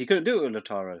that. He couldn't do it with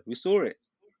Lautaro. We saw it.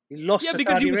 He lost to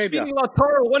because Saudi he was Arabia. feeding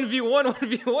Lautaro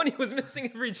 1v1. He was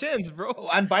missing every chance, bro. Oh,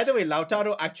 and by the way,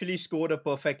 Lautaro actually scored a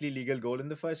perfectly legal goal in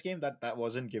the first game. That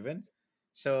wasn't given.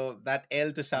 So that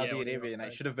L to Saudi Arabia, and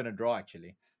it should have been a draw,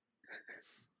 actually.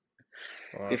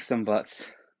 Ifs and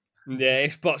buts. Yeah,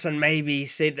 if buts and maybe,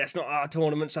 Sid, that's not our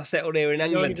tournaments are settled here in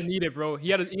England. You don't even need it, bro. He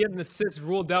had an assist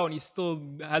ruled out, and he still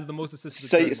has the most assists.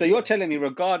 So you're telling me,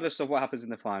 regardless of what happens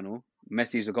in the final,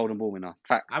 Messi's a golden ball winner?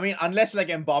 Fact. I mean, unless like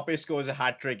Mbappe scores a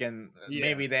hat trick, and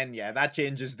maybe then that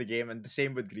changes the game, and the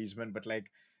same with Griezmann. But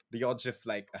like the odds of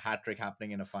like a hat trick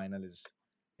happening in a final is,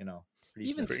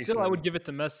 even still, I would give it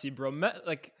to Messi, bro.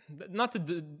 Like, not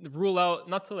to rule out,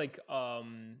 not to like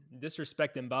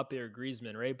disrespect Mbappe or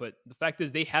Griezmann, right? But the fact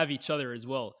is, they have each other as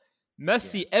well.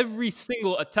 Messi, every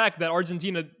single attack that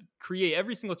Argentina create,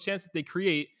 every single chance that they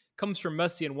create, comes from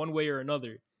Messi in one way or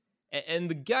another. And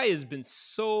the guy has been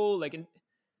so like,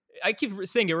 I keep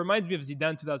saying it reminds me of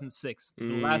Zidane 2006, the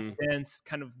last dance,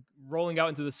 kind of rolling out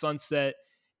into the sunset.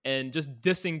 And just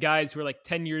dissing guys who are like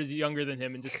 10 years younger than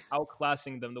him and just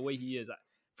outclassing them the way he is.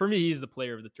 For me, he's the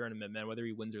player of the tournament, man, whether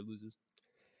he wins or loses.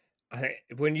 I think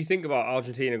when you think about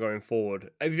Argentina going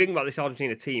forward, if you think about this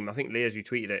Argentina team, I think Lyes, you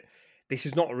tweeted it, this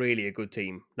is not really a good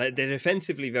team. Like, they're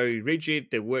defensively very rigid.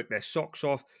 They work their socks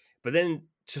off. But then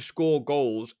to score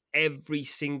goals every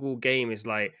single game is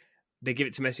like, they give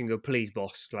it to Messi and go, please,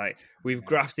 boss. Like, we've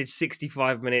grafted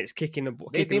 65 minutes, kicking the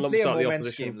they lumps play a out the moments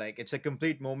opposition. game. Like, it's a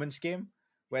complete moments game.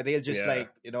 Where they'll just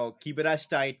keep it as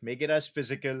tight, make it as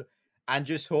physical, and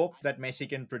just hope that Messi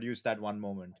can produce that one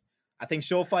moment. I think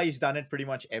so far he's done it pretty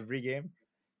much every game.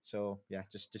 So yeah,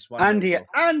 just one.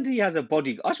 And he has a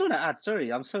body. I just want to add.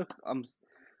 Sorry, I'm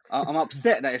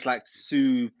upset that it's like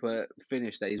super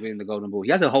finished that he's winning the golden ball.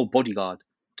 He has a whole bodyguard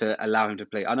to allow him to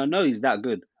play, and I know he's that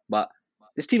good. But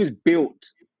this team is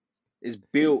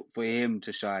built for him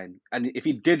to shine. And if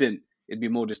he didn't, it'd be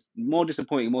more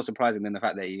disappointing, more surprising than the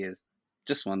fact that he is.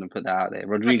 Just wanted to put that out there.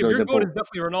 Rodrigo, your goal is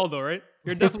definitely Ronaldo, right?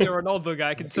 You're definitely a Ronaldo guy.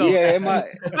 I can tell. Yeah, in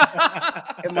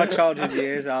my childhood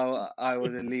years, I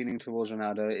was leaning towards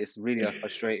Ronaldo. It's really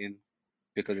frustrating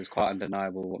because it's quite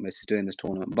undeniable what Messi's doing in this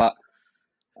tournament. But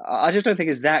I just don't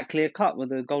think it's that clear cut with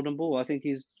the golden ball. I think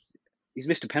he's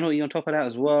missed a penalty on top of that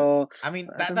as well. I mean,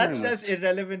 that's as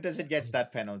irrelevant as it gets,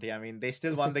 that penalty. I mean, they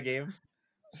still won the game.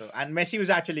 And Messi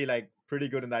was actually like pretty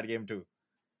good in that game too.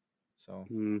 So.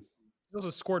 He also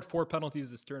scored 4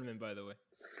 penalties this tournament, by the way.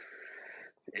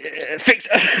 Fixed.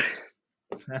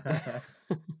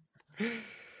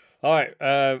 All right.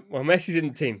 Well, Messi's in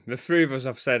the team. The three of us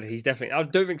have said he's definitely. I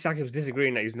don't think Saquib's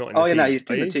disagreeing that he's not in the team. No, he's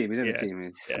in the team. He's in the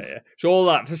team. Yeah. So all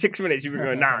that for 6 minutes, you've been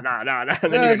going, nah.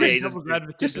 And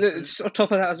then just on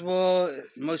top of that as well,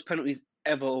 most penalties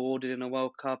ever awarded in a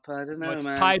World Cup. I don't know, it's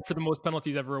man. tied for the most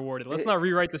penalties ever awarded. Let's not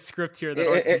rewrite the script here.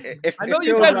 I know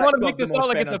you guys want to make this sound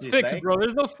like it's a fix, bro.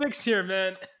 There's no fix here,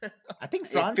 man. I think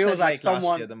France feels like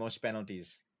last year the most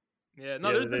penalties. Yeah,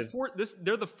 no,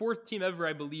 they're the fourth team ever,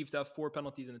 I believe, to have 4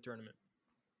 penalties in the tournament.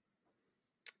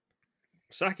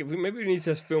 Saquib, maybe we need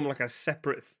to film like a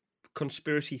separate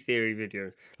conspiracy theory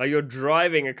video. Like you're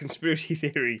driving a conspiracy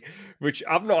theory, which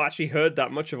I've not actually heard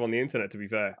that much of on the internet, to be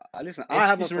fair. Listen, I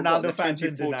have Ronaldo fans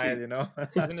in denial, you know. I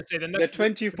was gonna say the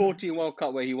 2014 World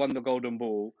Cup where he won the Golden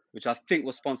Ball, which I think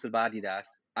was sponsored by Adidas,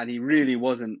 and he really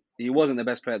wasn't. He wasn't the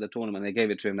best player at the tournament. They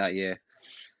gave it to him that year.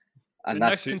 And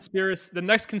the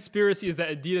next conspiracy is that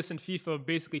Adidas and FIFA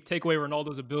basically take away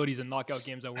Ronaldo's abilities in knockout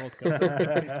games at World Cup.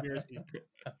 Conspiracy.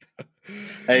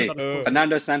 Hey,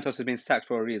 Fernando Santos has been sacked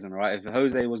for a reason, right? If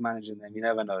Jose was managing them, you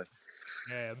never know.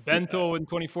 Yeah, Bento in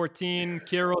 2014,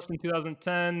 Queiroz in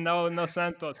 2010. No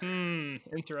Santos.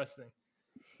 Interesting.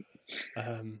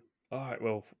 All right,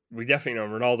 well, we definitely know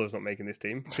Ronaldo's not making this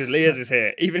team because Lyes is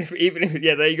here. Even if,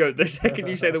 yeah, there you go. The second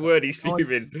you say the word, he's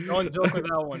fuming. Don't joke with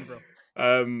that one, bro.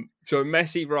 So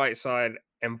Messi right side,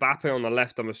 Mbappe on the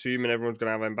left. I'm assuming everyone's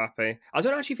going to have Mbappe. I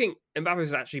don't actually think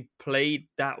Mbappe's actually played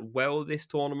that well this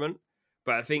tournament,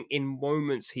 but I think in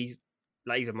moments he's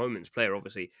a moments player,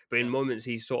 obviously, but in moments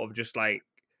he's sort of just like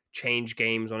changed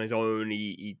games on his own.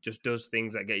 He just does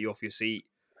things that get you off your seat.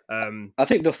 I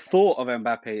think the thought of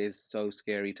Mbappe is so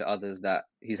scary to others that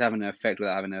he's having an effect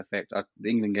without having an effect. The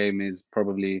England game is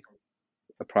probably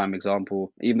a prime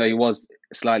example, even though he was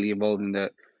slightly involved in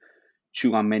the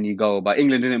Chouameni goal, but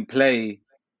England didn't play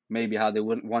maybe how they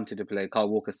wanted to play. Kyle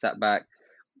Walker sat back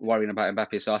worrying about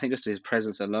Mbappe, so I think just his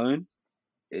presence alone,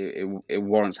 it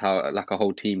warrants how like a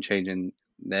whole team changing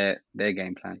their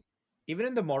game plan. Even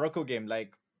in the Morocco game,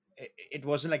 like it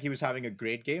wasn't like he was having a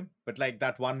great game, but like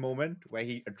that one moment where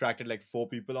he attracted like 4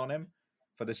 people on him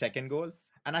for the second goal,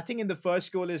 and I think in the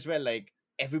first goal as well, like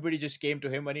everybody just came to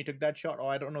him when he took that shot.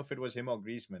 Or I don't know if it was him or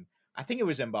Griezmann. I think it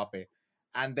was Mbappe,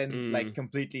 and then like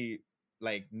completely.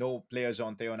 Like no players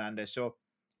on Theo Hernandez, so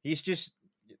he's just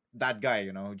that guy,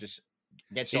 you know, who just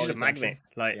gets. He's a magnet.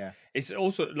 Like it's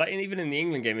also like even in the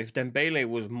England game, if Dembele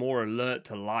was more alert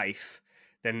to life,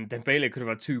 then Dembele could have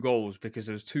had 2 goals because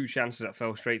there was 2 chances that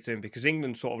fell straight to him because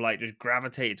England sort of like just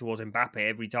gravitated towards Mbappe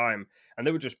every time, and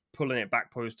they were just pulling it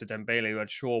back post to Dembele, who had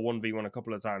Shaw 1v1 a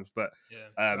couple of times. But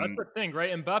that's the thing,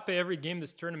 right? Mbappe every game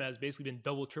this tournament has basically been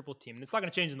double, triple team, and it's not going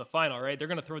to change in the final, right? They're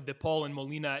going to throw De Paul and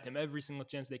Molina at him every single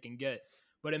chance they can get.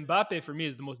 But Mbappe, for me,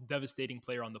 is the most devastating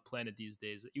player on the planet these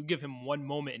days. You give him one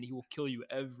moment and he will kill you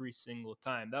every single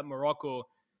time. That Morocco,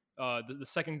 the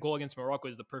second goal against Morocco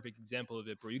is the perfect example of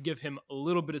it, bro. You give him a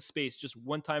little bit of space just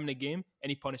one time in a game and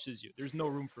he punishes you. There's no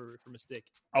room for mistake.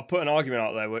 I'll put an argument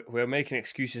out there. We're making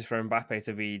excuses for Mbappe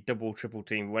to be double, triple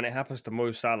team. When it happens to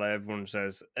Mo Salah, everyone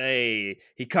says, hey,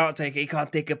 he can't take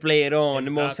a player on.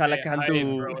 Mbappe Mo Salah can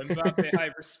do. Bro. Mbappe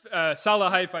hype. Salah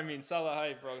hype,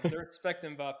 bro. They respect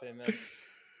Mbappe, man.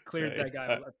 Cleared that guy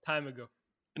a time ago.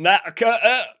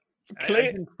 Clear. I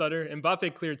didn't stutter.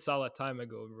 Mbappe cleared Salah time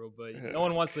ago, bro. But no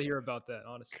one wants to hear about that,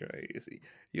 honestly. Crazy.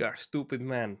 You are a stupid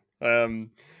man.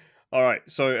 All right.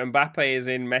 So Mbappe is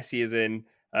in. Messi is in.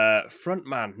 Front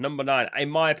man, number 9. In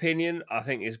my opinion, I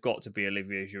think it's got to be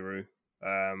Olivier Giroud.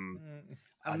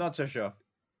 I'm not so sure.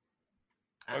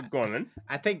 Go on then.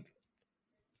 I think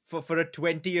for a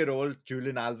 20-year-old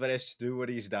Julian Alvarez to do what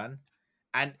he's done.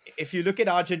 And if you look at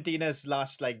Argentina's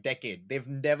last like decade, they've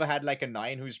never had like a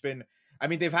 9 who's been, I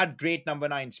mean, they've had great number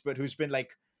 9s, but who's been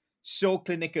like so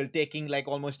clinical, taking like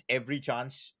almost every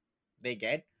chance they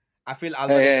get. I feel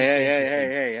Alvarez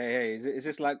Hey. Is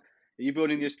this like, are you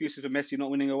building the excuses for Messi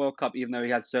not winning a World Cup, even though he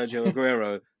had Sergio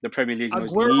Aguero, the Premier League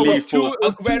most lethal?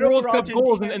 Aguero World Cup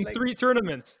goals in 3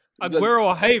 tournaments.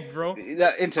 Aguero hype, bro.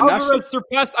 Alvarez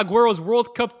surpassed Aguero's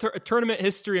World Cup tournament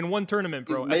history in 1 tournament,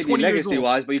 bro. Maybe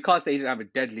legacy-wise, but you can't say he didn't have a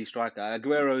deadly striker.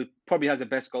 Aguero probably has the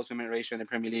best goals per minute ratio in the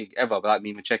Premier League ever, without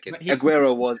me even checking.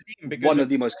 Aguero was one of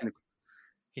the most...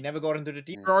 He never got into the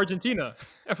team. For Argentina,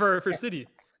 for City.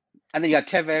 And then you had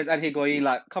Tevez and Higuain.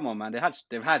 Like, come on, man.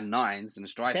 They've had 9s in the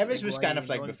strike. Tevez was kind of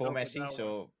like before Messi,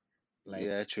 so... Like,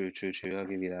 yeah, true. I'll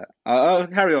give you that.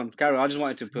 Carry on. I just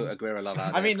wanted to put Aguero love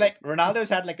out. I mean, like Ronaldo's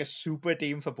had like a super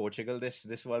team for Portugal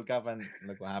this World Cup, and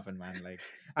look what happened, man. Like,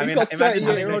 I mean, got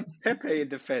 30-year-old Pepe in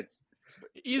defense.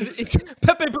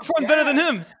 Pepe performed better than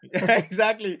him. Yeah,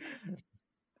 exactly.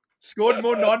 Scored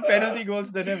more non-penalty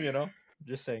goals than him, you know.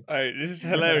 Just saying. Hey, this is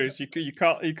hilarious. You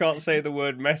can't say the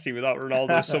word Messi without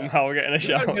Ronaldo somehow getting a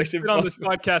shout. It's on this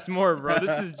podcast more, bro.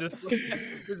 This is just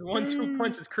this 1-2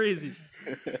 punch is crazy.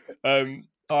 All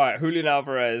right, Julian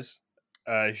Alvarez,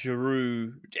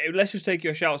 Giroud. Let's just take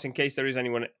your shouts in case there is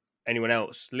anyone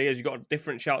else. Lyes, you got a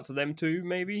different shout to them too,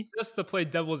 maybe? Just to play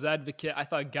devil's advocate, I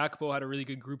thought Gakpo had a really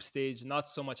good group stage. Not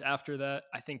so much after that.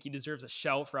 I think he deserves a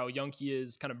shout for how young he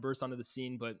is, kind of burst onto the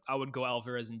scene, but I would go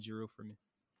Alvarez and Giroud for me.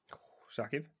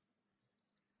 Saquib?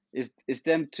 It's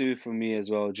them two for me as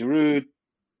well. Giroud,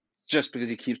 just because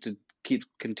he keeps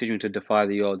continuing to defy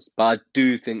the odds. But I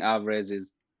do think Alvarez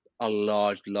is a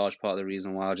large part of the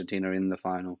reason why Argentina are in the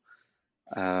final.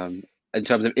 In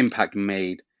terms of impact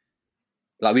made.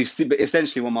 Like we've seen, but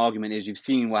essentially what my argument is, you've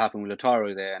seen what happened with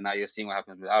Lautaro there, and now you're seeing what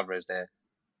happened with Alvarez there.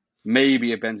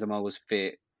 Maybe if Benzema was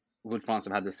fit, would France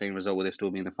have had the same result? Would they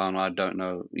still be in the final? I don't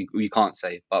know. We can't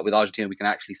say. But with Argentina, we can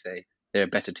actually say they're a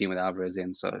better team with Alvarez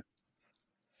in. So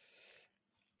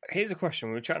here's a question.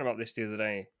 We were chatting about this the other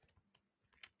day.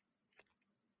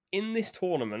 In this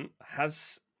tournament,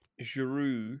 has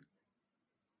Giroud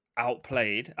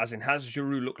outplayed, as in has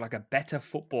Giroud looked like a better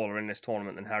footballer in this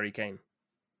tournament than Harry Kane?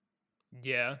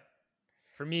 Yeah.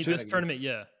 For me, this tournament,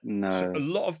 yeah. No. So a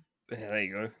lot of... Yeah, there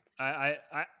you go. I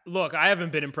look, I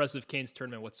haven't been impressed with Kane's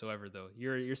tournament whatsoever, though.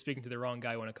 You're speaking to the wrong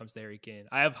guy when it comes to Harry Kane.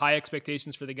 I have high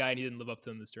expectations for the guy, and he didn't live up to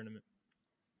them this tournament.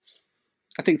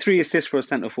 I think 3 assists for a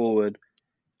centre forward,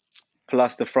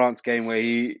 plus the France game where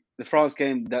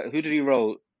who did he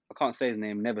roll? I can't say his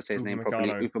name, never say his name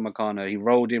properly. Upamecano. He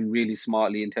rolled him really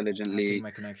smartly, intelligently.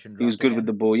 He was good with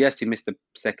the ball. Yes, he missed the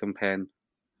second pen.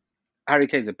 Harry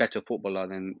Kane's a better footballer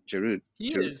than Giroud.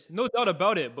 He is, no doubt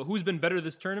about it. But who's been better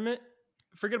this tournament?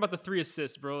 Forget about the 3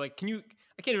 assists, bro. Like, I can't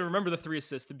even remember the 3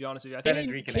 assists, to be honest with you. I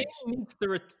think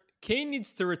Kane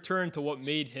needs to return to what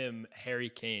made him Harry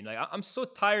Kane. Like, I'm so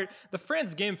tired. The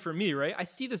France game for me, right? I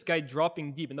see this guy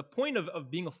dropping deep. And the point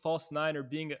of being a false nine or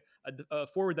being a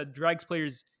forward that drags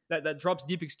players, that drops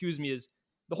deep, is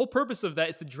the whole purpose of that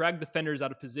is to drag defenders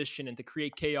out of position and to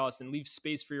create chaos and leave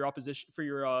space for your opposition, for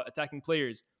your attacking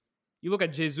players. You look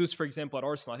at Jesus, for example, at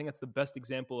Arsenal. I think that's the best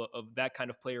example of that kind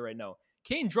of player right now.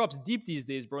 Kane drops deep these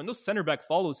days, bro, and no center back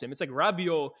follows him. It's like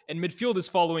Rabiot and midfield is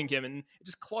following him, and it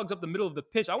just clogs up the middle of the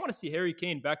pitch. I want to see Harry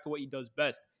Kane back to what he does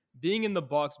best, being in the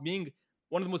box, being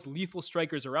one of the most lethal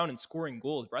strikers around and scoring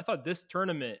goals, bro. I thought this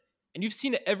tournament, and you've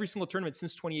seen it every single tournament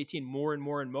since 2018, more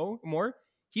and more,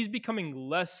 he's becoming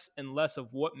less and less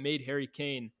of what made Harry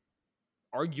Kane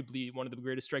arguably one of the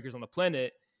greatest strikers on the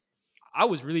planet. I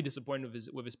was really disappointed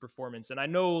with his performance. And I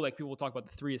know like people will talk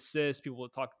about the 3 assists, people will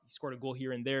talk he scored a goal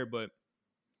here and there, but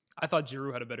I thought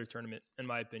Giroud had a better tournament, in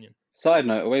my opinion. Side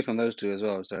note, away from those two as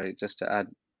well, sorry, just to add,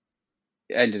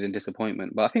 it ended in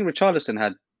disappointment. But I think Richarlison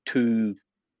had 2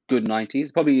 good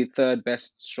 90s, probably third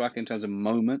best striker in terms of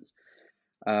moments.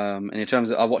 And in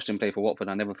terms of, I watched him play for Watford,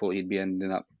 I never thought he'd be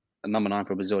ending up a number 9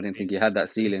 for Brazil. I didn't think he had that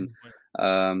ceiling.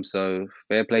 So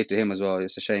fair play to him as well.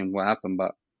 It's a shame what happened,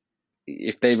 but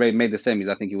if they made the semis,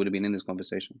 I think he would have been in this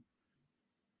conversation.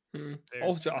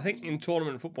 Also, I think in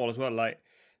tournament football as well, like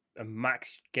the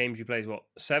max games you play is what,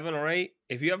 7 or 8?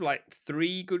 If you have like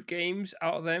 3 good games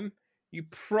out of them, you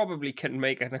probably can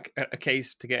make a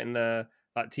case to get in the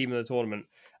team of the tournament.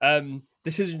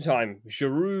 Decision time: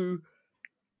 Giroud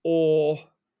or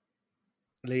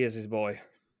Lyes' boy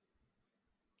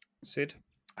Sid.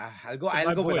 I'll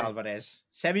go with Alvarez.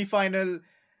 Semi-final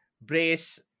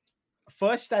brace.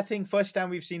 First time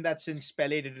we've seen that since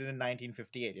Pelé did it in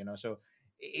 1958. So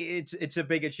it's a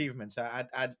big achievement. So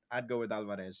I'd go with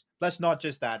Alvarez. Plus, not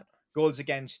just that, goals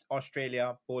against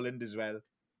Australia, Poland as well.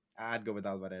 I'd go with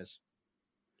Alvarez.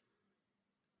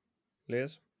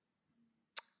 Lyes?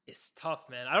 It's tough,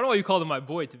 man. I don't know why you called him my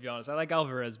boy, to be honest. I like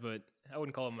Alvarez, but I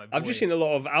wouldn't call him my boy. I've just seen a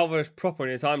lot of Alvarez proper on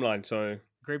your timeline, so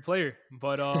great player,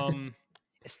 but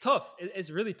it's tough. It's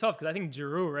really tough because I think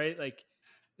Giroud, right? Like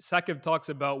Saquib talks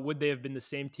about would they have been the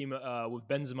same team with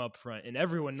Benzema up front, and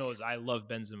everyone knows I love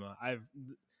Benzema.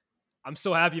 I'm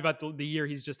so happy about the year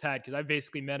he's just had because I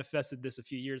basically manifested this a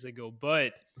few years ago.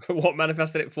 But what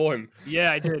manifested it for him?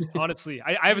 Yeah, I did. Honestly,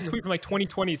 I have a tweet from like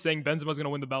 2020 saying Benzema's going to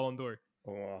win the Ballon d'Or.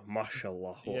 Oh,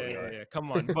 mashallah. Yeah.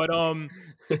 Come on. But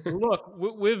look,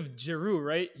 with Giroud,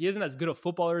 right? He isn't as good a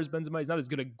footballer as Benzema. He's not as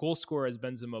good a goal scorer as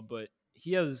Benzema, but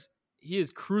he is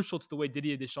crucial to the way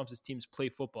Didier Deschamps' teams play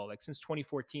football. Like since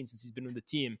 2014, since he's been with the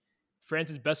team,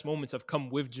 France's best moments have come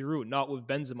with Giroud, not with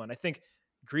Benzema. And I think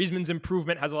Griezmann's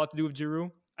improvement has a lot to do with Giroud.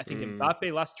 I think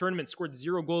Mbappe last tournament scored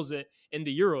 0 goals in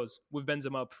the Euros with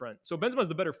Benzema up front. So Benzema's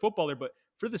the better footballer, but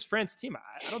for this France team,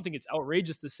 I don't think it's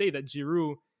outrageous to say that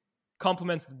Giroud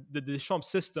complements the Deschamps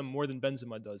system more than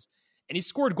Benzema does. And he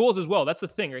scored goals as well. That's the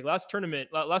thing. Right?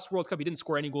 Last World Cup, he didn't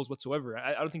score any goals whatsoever.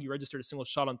 I don't think he registered a single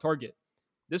shot on target.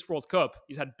 This World Cup,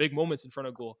 he's had big moments in front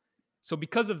of goal. So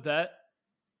because of that,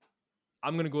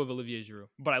 I'm going to go with Olivier Giroud.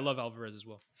 But I love Alvarez as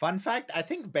well. Fun fact, I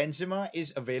think Benzema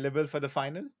is available for the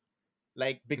final.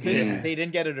 Like, because they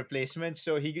didn't get a replacement,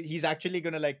 so he's actually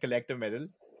going to, like, collect a medal.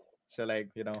 So, like,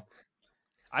 you know.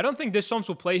 I don't think Deschamps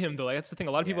will play him, though. Like, that's the thing.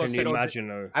 A lot of people have said...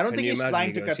 I don't think he's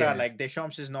flying to Qatar. Yeah. Like,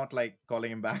 Deschamps is not, like, calling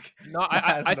him back. No,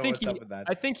 I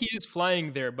think he is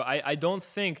flying there, but I don't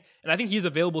think... And I think he's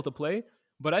available to play.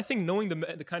 But I think knowing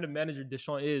the kind of manager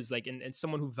Deschamps is, like, and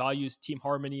someone who values team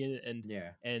harmony and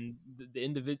the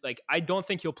individual... Like, I don't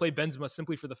think he'll play Benzema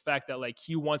simply for the fact that, like,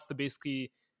 he wants to basically...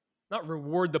 not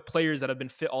reward the players that have been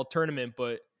fit all tournament,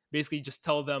 but basically just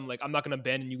tell them, like, I'm not going to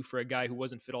abandon you for a guy who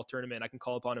wasn't fit all tournament. I can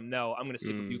call upon him now. I'm going to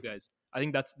stick with you guys. I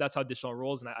think that's how Deschamps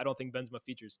rolls, and I don't think Benzema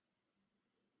features.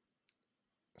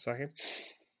 Saquib?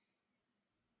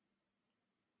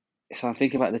 If I'm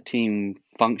thinking about the team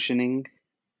functioning,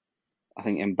 I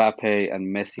think Mbappe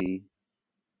and Messi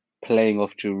playing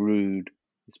off Giroud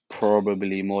is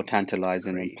probably more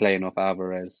tantalizing than playing off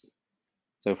Alvarez.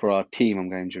 So for our team, I'm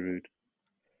going Giroud.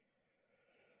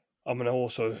 I'm going to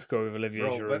also go with Olivier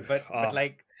Giroud. But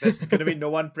like, there's going to be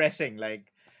no one pressing.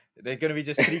 Like, there's going to be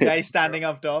just 3 guys standing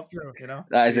up top, you know?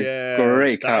 That is a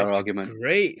great counter argument.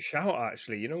 Great shout,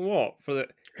 actually. You know what?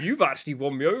 You've actually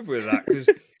won me over with that, because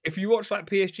if you watch, like,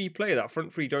 PSG play, that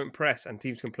front three don't press and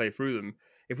teams can play through them.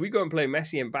 If we go and play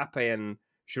Messi, Mbappe, and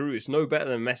Giroud, it's no better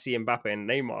than Messi, Mbappe, and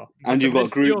Neymar. And you've got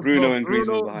Bruno and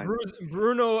Griezmann behind.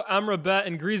 Bruno, Amrabat,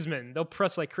 and Griezmann. They'll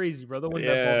press like crazy, bro. They'll win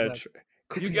that ball back.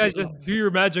 You guys just do your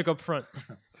magic up front.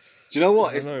 Do you know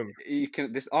what?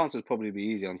 This answer will probably be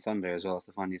easy on Sunday as well. It's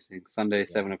the funniest thing. Sunday,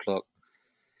 7 o'clock.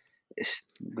 It's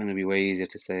going to be way easier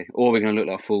to say. Or we're going to look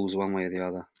like fools one way or the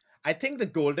other. I think the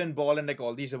Golden Ball and, like,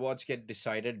 all these awards get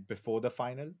decided before the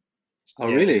final. Oh,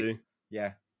 really?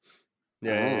 Yeah.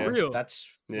 Yeah. Real. That's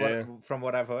from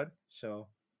what I've heard. So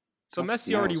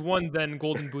Messi already won then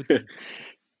Golden Boot.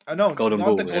 No, Golden not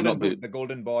Ball, the Golden not Boot, the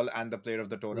Golden Ball and the player of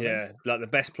the tournament. Yeah, like the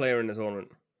best player in the tournament.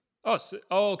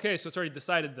 Okay, so it's already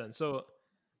decided then. So, all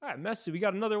right, Messi, we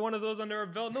got another one of those under our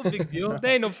belt. No big deal.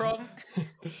 They ain't no problem.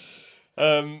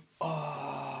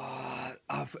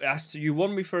 You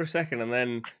won me for a second, and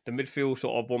then the midfield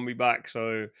sort of won me back.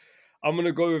 So I'm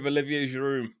gonna go with Olivier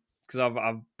Giroud because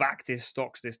I've backed his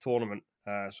stocks this tournament.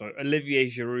 So Olivier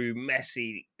Giroud,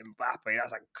 Messi, Mbappe,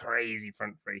 that's a crazy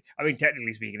front three. I mean,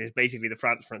 technically speaking, it's basically the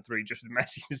France front three, just with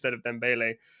Messi instead of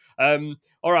Dembele.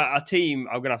 All right, our team,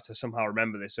 I'm going to have to somehow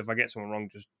remember this. So if I get someone wrong,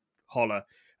 just holler.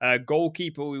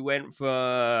 Goalkeeper, we went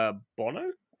for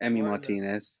Bono? Emi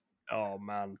Martinez. Oh,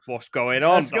 man. What's going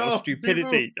on? That was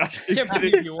stupidity. I can't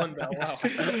believe you won that.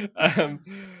 Wow.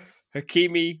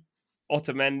 Hakimi,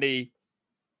 Otamendi,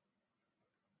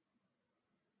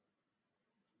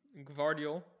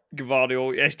 Gvardiol.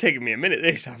 Yeah, it's taking me a minute.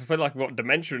 I feel like I've got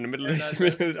dementia in the middle of this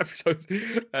episode.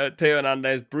 Theo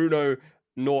Hernandez, Bruno,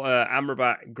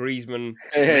 Amrabat, Griezmann,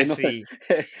 Messi.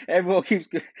 Everyone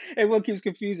keeps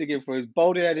confusing him for his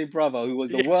bald-headed brother, who was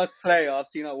the worst player I've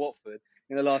seen at Watford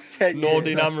in the last 10 years.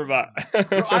 Nordin Amrabat.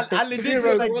 Bro, I legit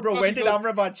was like, bro, when did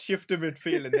Amrabat shift to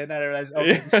midfield? And then I realized,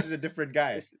 okay, this is a different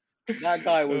guy. That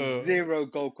guy was 0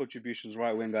 goal contributions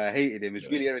right winger. I hated him. It's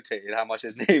really irritated how much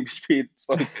his name is being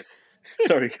spoken.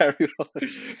 Sorry, carry on.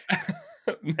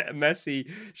 Messi,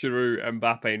 Giroud,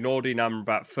 Mbappe, Nordin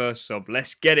Amrabat, first sub.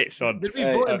 Let's get it, son. Did we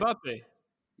vote Mbappe?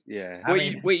 Yeah.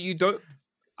 Wait, you don't...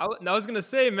 I was going to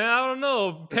say, man, I don't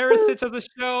know. Perisic has a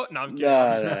show. No, I'm kidding.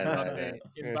 No.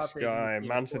 This guy,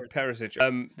 man said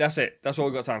Perisic. That's it. That's all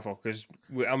we've got time for, because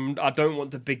I don't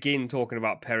want to begin talking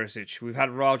about Perisic. We've had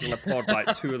Raj on the pod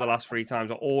like 2 of the last 3 times.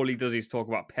 All he does is talk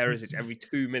about Perisic every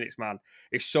 2 minutes, man.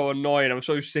 It's so annoying. I'm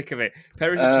so sick of it.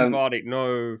 Perisic and Vardy,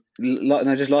 no.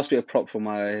 No, just last bit of prop for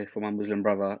my Muslim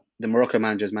brother. The Morocco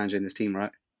manager's managing this team,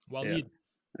 right? Walid.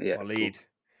 Yeah. Walid.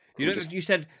 Cool. You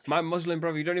said my Muslim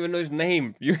brother. You don't even know his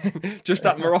name. You just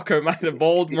that Morocco man, the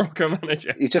bald Morocco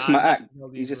manager. He's just my act.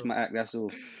 He's just my act. That's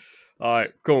all. All right,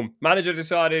 cool. Manager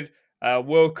decided.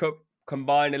 World Cup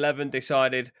combined 11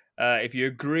 decided. If you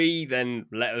agree, then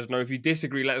let us know. If you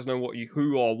disagree, let us know what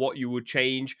you would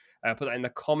change. Put that in the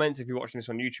comments if you're watching this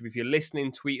on YouTube. If you're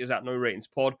listening, tweet us at No Ratings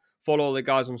Pod. Follow all the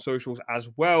guys on socials as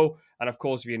well. And of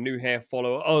course, if you're new here,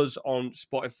 follow us on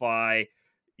Spotify,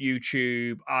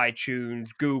 YouTube, iTunes,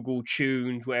 Google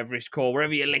Tunes, whatever it's called.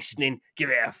 Wherever you're listening, give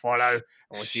it a follow. And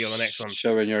we'll see you on the next one.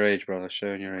 Showing your age, brother.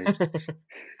 Showing your age.